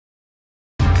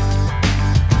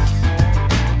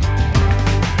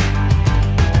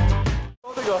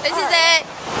This is it.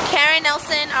 Karen and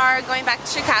Nelson are going back to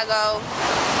Chicago.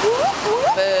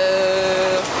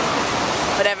 Boo.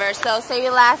 Whatever. So say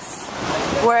your last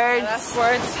words. Last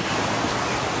words.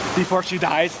 Before she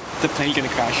dies, the plane's gonna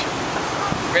crash.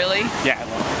 Really? Yeah, I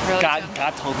will. Really?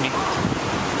 God told me.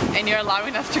 And you're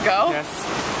allowing us to go? Yes.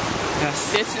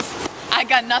 Yes. This is. I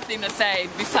got nothing to say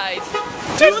besides.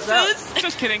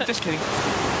 Just kidding. Just kidding.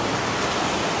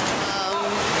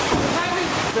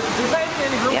 There's not even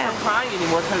any room for crying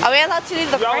anymore. Are we allowed to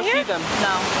leave the car here? See them.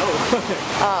 No.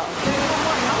 Oh.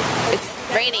 It's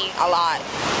raining a lot.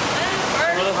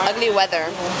 Ugly weather.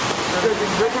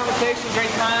 Great conversation,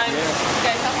 great time.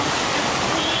 Okay,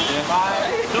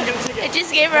 Bye. Don't get a ticket. I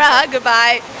just gave her a hug.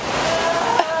 Goodbye.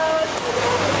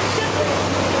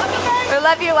 We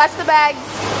love you. Watch the bags.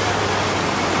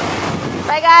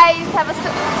 Bye, guys. Have a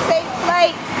safe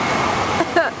flight.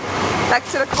 Back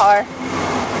to the car.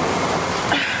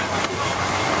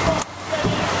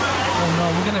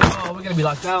 We're gonna be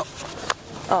locked out.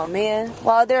 Oh man.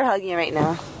 Well, they're hugging right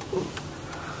now.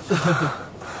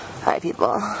 Alright,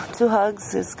 people. 2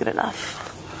 hugs is good enough.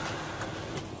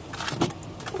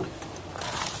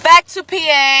 Back to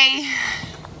PA.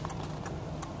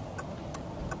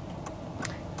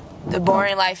 The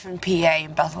boring life in PA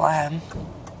in Bethlehem.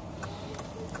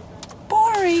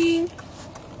 Boring.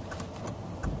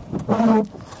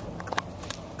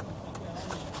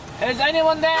 Is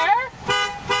anyone there?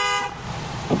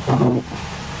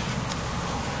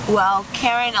 Well,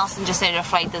 Karen and Nelson just said their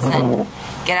flight doesn't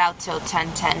get out till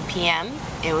 10:10 p.m.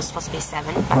 It was supposed to be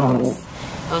 7, but it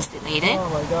was delayed. Oh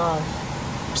my god.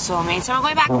 So me and Tim are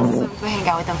going back so we can hang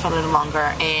out with them for a little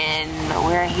longer. And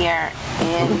we're here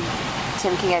and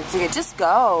Tim can get a ticket. Just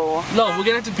go. No, we're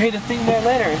gonna have to pay the thing there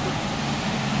later.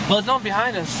 Well, it's not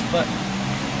behind us, but...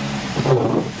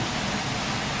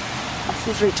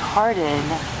 This is retarded.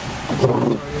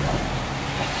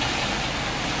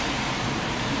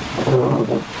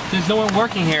 There's no one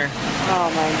working here. Oh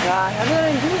my god. How did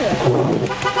I do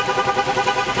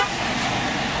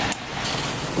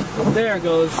this? There it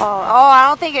goes. Oh, I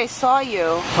don't think I saw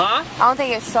you. Huh? I don't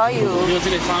think I saw you. You don't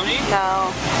think they saw me?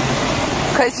 No.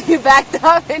 Because you backed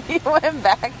up and you went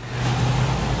back.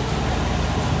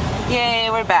 Yay,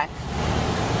 we're back.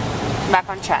 Back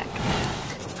on track.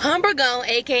 Hamburger,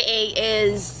 aka,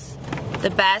 is the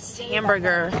best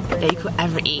hamburger that you could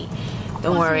ever eat.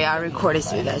 Don't worry, I'll record it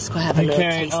so you guys can have a little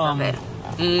taste of it.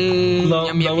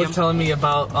 Lo was telling me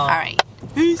about... Alright.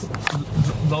 Peace.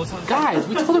 Guys,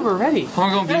 we told her we're ready.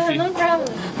 Hamburger beefy. No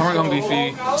problem. Hamburger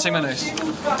beefy. Sem mayonnaise.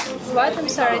 What? I'm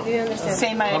sorry, I didn't understand.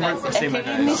 Sem maionese. Sem É que ele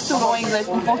maionese. misturou inglês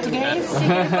com português. O que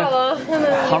ele falou?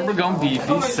 Hamburger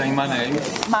beefy, sem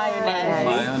mayonnaise. Maionese.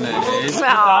 Maionese.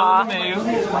 Cortado no meio.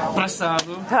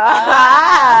 Pressado.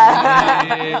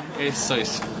 É só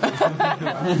isso.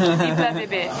 E pra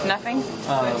beber? Nothing?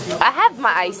 I have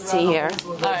my iced tea here.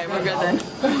 Alright, we're good then.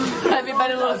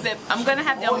 Everybody a little sip. I'm gonna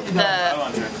have the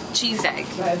cheese egg.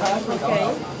 Okay.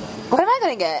 What am I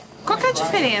gonna get? Qual que é a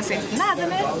diferença? Nada,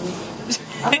 né?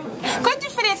 Qual é a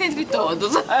diferença entre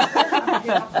todos?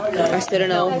 I still don't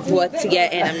know what to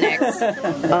get and I'm next.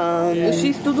 O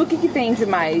X, tudo o que tem de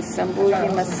mais?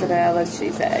 Hambúrguer, mussarela,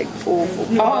 cheese egg, ovo.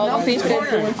 Não tem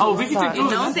presunto. Oh, we can take E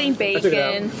não tem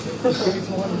bacon.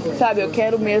 Sabe, eu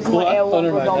quero mesmo é o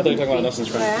ovo.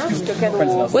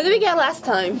 What did we get last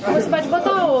time? Você pode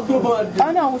botar ovo.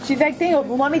 Ah não, o cheese egg tem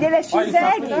ovo. O nome dele é cheese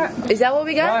egg. Is that what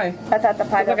we got? Why? Batata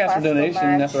palha, alface,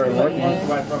 tomate.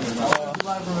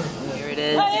 Here it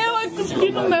is. I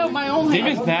cuspi no my own hand.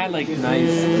 David's bad, like, nice.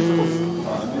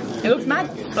 It looks mad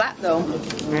flat though.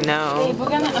 I know.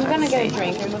 I'm gonna get a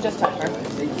drink and we'll just tell her.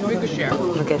 We could share.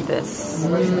 Look at this.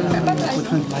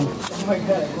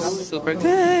 Super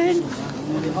good.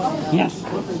 Yes.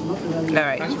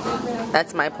 Alright.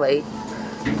 That's my plate.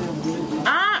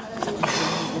 Ah!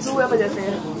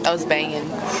 That was banging.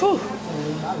 Whew.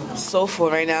 So full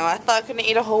right now. I thought I couldn't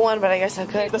eat a whole one, but I guess I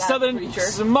could. The Southern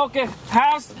Smoky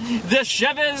House, the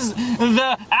Chevys,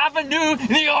 the Avenue,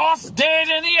 the Allstate,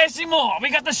 and the AC Moore. We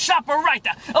got the shopper right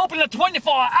there, open the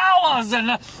 24 hours, and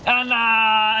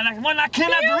when I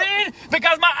cannot read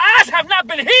because my eyes have not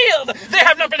been healed. They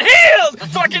have not been healed,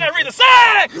 so I cannot read the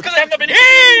sign because they have not been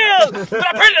healed. But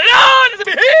I pray to the Lord to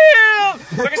be healed.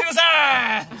 So I can see the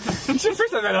sign. It's your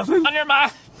first time, Nelson. Under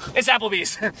my, it's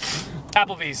Applebee's.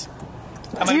 Applebee's.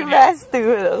 You messed with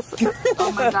us.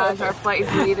 Oh my gosh, our flight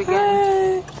is late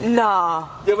again. No.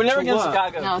 Yeah, we're never going to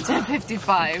Chicago. No,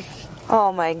 10:55.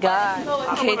 Oh my god.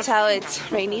 Can you tell it's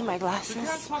raining? My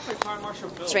glasses.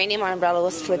 It's raining. My umbrella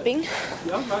was flipping.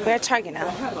 We're at Target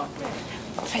now.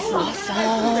 It's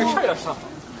awesome.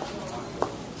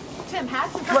 Tim,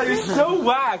 hats and But you're so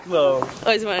whack, though.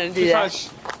 Always wanted to do that.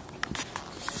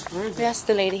 Yes,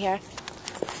 the lady here.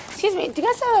 Excuse me, do you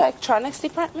guys have an electronics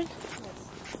department?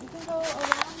 You can go around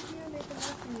here, make a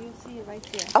left, and you'll see it right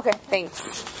here. Okay, thanks.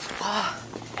 Oh,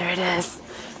 there it is.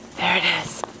 There it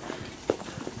is.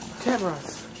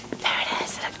 Cameras. There it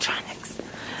is, electronics.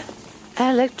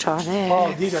 Electronics.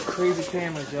 Oh, these are crazy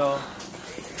cameras, yo.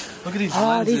 Look at these Oh,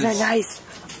 lenses. these are nice.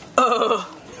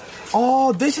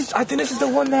 Oh, I think this is the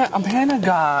one that Hannah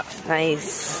got.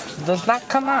 Nice. Does not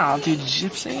come out, you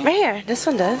gypsy. Right here, this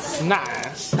one does.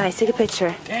 Nice. Nice, take a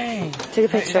picture. Dang. Take a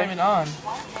picture. It's not even on.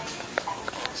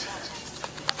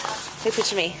 Take a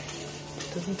picture of me.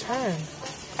 Doesn't turn.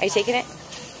 Are you taking it?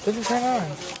 Doesn't turn on.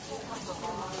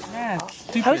 Man,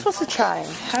 stupid. How are we supposed to try?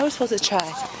 How are we supposed to try?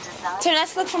 Turn,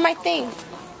 let's look for my thing.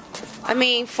 I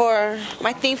mean, for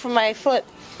my thing for my flip.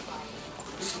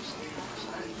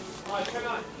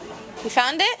 You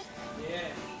found it?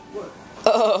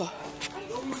 Oh.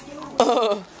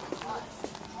 Oh.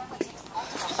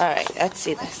 Alright, let's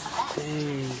see this.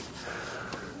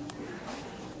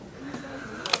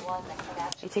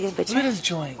 You taking a picture? Look at this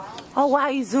joint. Oh wow,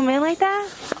 you zoom in like that?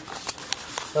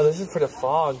 No, this is for the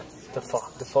fog. The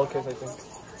focus, I think.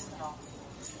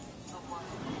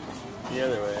 The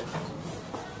other way.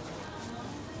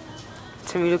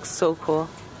 To me, looks so cool.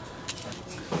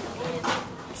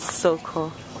 So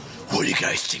cool. What do you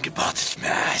guys think about this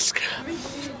mask?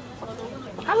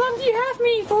 How long do you have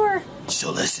me for?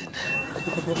 So listen,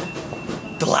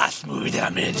 the last movie that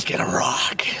I'm in is gonna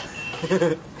rock.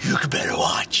 You could better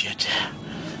watch it.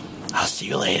 I'll see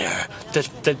you later.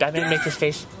 Did Batman make this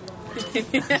face?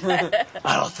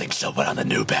 I don't think so, but I'm the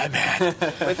new Batman.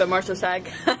 With the Marshall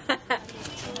tag.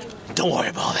 Don't worry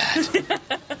about that.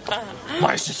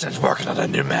 My assistant's working on a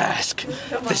new mask.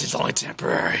 This is only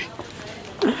temporary.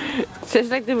 Just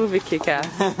like the movie Kick-Ass.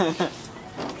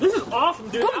 This is awesome,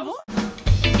 dude.